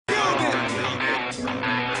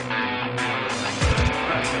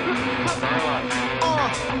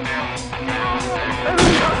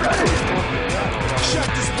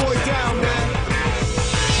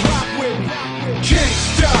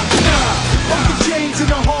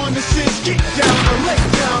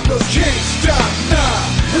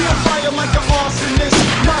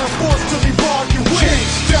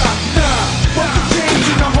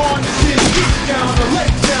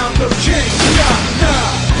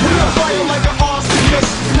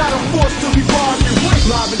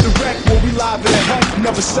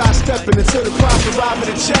never sidestepping until the prize arrive at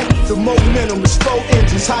a check. The momentum is slow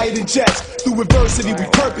engines, higher than jets. Through adversity, we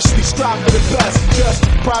purposely strive for the best. Just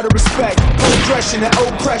pride and respect, progression and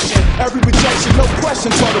oppression. Every rejection, no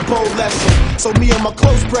question, taught a bold lesson. So me and my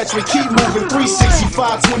close brethren keep moving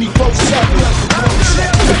 365, 24/7.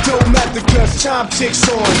 It don't matter cause time ticks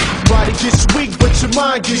on. Body gets weak, but your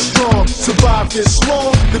mind gets strong. Survive this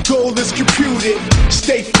long, the goal is computed.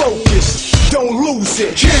 Stay focused, don't lose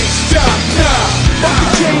it. Can't stop now. Up the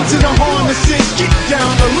chains and the harnesses, get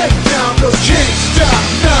down or lay down. Cause can't stop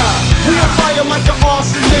now. We on fire like an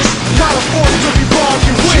arsonist, not a force to be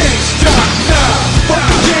bargained with. Can't stop now. Up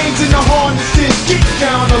the chains and the harnesses, get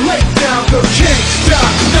down or lay down. Cause